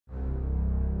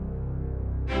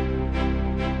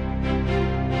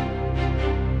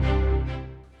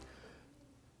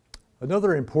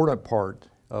Another important part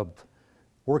of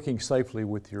working safely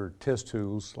with your test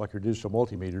tools, like your digital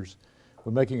multimeters,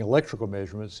 when making electrical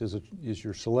measurements is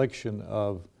your selection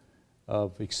of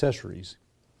accessories.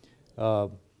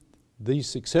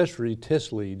 These accessory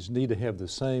test leads need to have the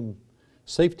same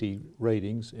safety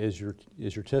ratings as your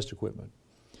test equipment.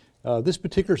 This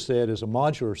particular set is a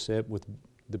modular set with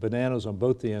the bananas on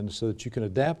both ends so that you can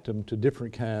adapt them to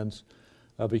different kinds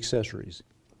of accessories.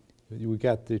 We've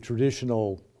got the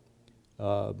traditional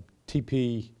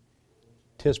TP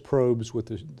test probes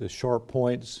with the sharp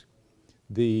points,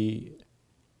 the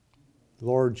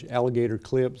large alligator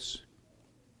clips,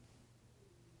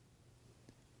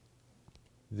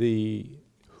 the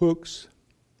hooks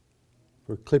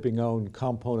for clipping on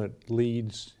component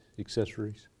leads,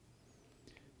 accessories,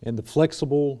 and the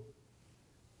flexible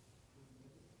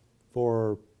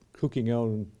for hooking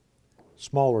on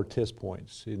smaller test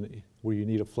points where you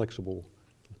need a flexible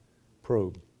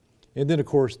probe. And then, of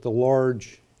course, the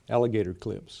large alligator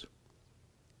clips.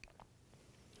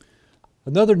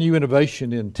 Another new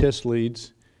innovation in test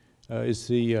leads is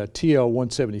the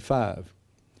TL175.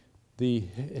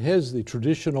 It has the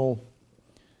traditional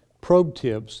probe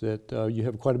tips that you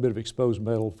have quite a bit of exposed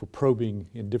metal for probing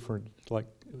in different, like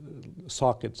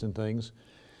sockets and things.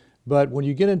 But when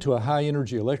you get into a high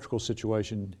energy electrical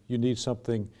situation, you need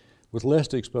something with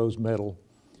less exposed metal.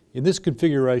 In this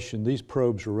configuration, these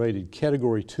probes are rated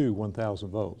category 2, 1000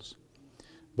 volts.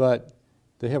 But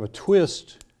they have a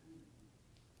twist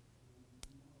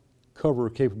cover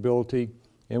capability,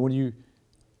 and when you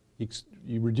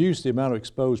reduce the amount of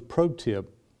exposed probe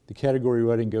tip, the category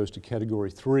rating goes to category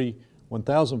 3,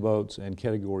 1000 volts, and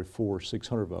category 4,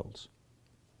 600 volts.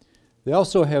 They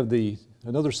also have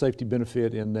another safety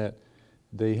benefit in that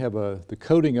they have the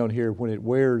coating on here when it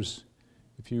wears,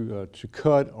 if you to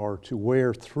cut or to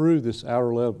wear through this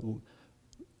outer level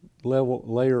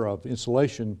layer of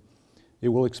insulation, it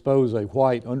will expose a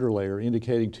white underlayer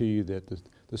indicating to you that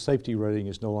the safety rating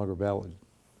is no longer valid.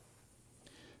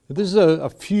 This is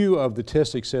a few of the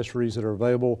test accessories that are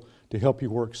available to help you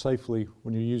work safely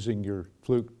when you're using your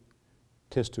Fluke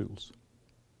test tools.